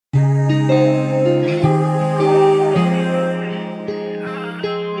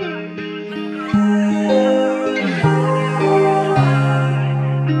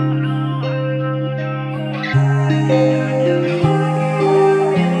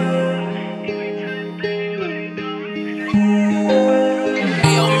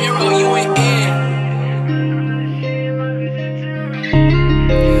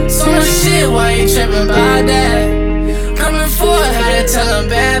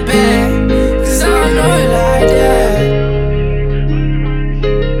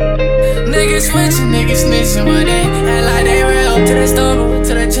question, but they act like they real. Till they stumble,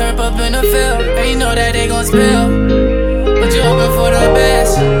 till they turn up in the field, and you know that they gon' spill. But you hoping for the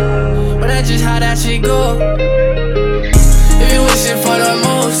best, but that's just how that shit go. If you wishing for the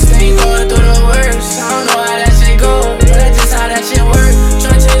most, then you going through the worst. I don't know how that shit go, but that's just how that shit work.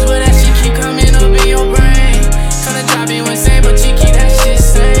 Tryna change, but that shit keep coming up in your brain. Tryna drive you insane, but you keep that shit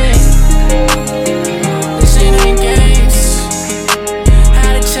sane. This shit ain't games.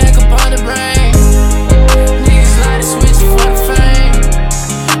 Had to check up on the brain. Niggas like to switch for the fame,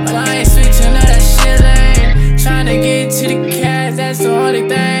 but I ain't switching up that shit lane. Tryna get to the cash, that's the only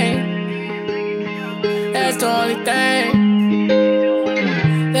thing. That's the only thing.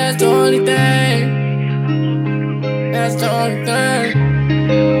 That's the only thing. That's the only thing.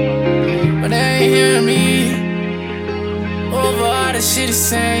 But they ain't hearing me over all the shit it's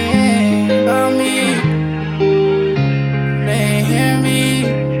saying.